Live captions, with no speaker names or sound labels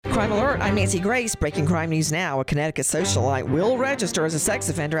Crime Alert, I'm Nancy Grace. Breaking crime news now. A Connecticut socialite will register as a sex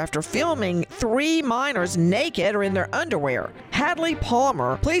offender after filming 3 minors naked or in their underwear. Hadley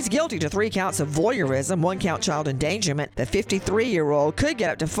Palmer pleads guilty to 3 counts of voyeurism, 1 count child endangerment. The 53-year-old could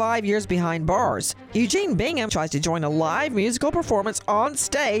get up to 5 years behind bars. Eugene Bingham tries to join a live musical performance on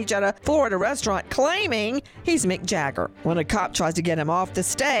stage at a Florida restaurant, claiming he's Mick Jagger. When a cop tries to get him off the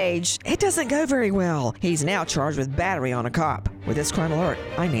stage, it doesn't go very well. He's now charged with battery on a cop. With this Crime Alert,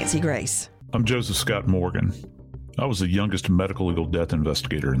 I'm Nancy Grace. I'm Joseph Scott Morgan. I was the youngest medical legal death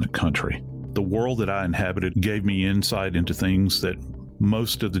investigator in the country. The world that I inhabited gave me insight into things that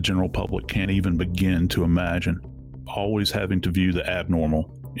most of the general public can't even begin to imagine. Always having to view the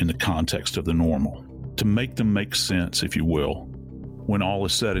abnormal in the context of the normal, to make them make sense, if you will. When all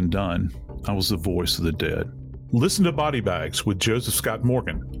is said and done, I was the voice of the dead. Listen to Body Bags with Joseph Scott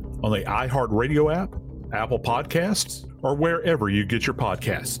Morgan on the iHeartRadio app, Apple Podcasts, or wherever you get your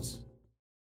podcasts.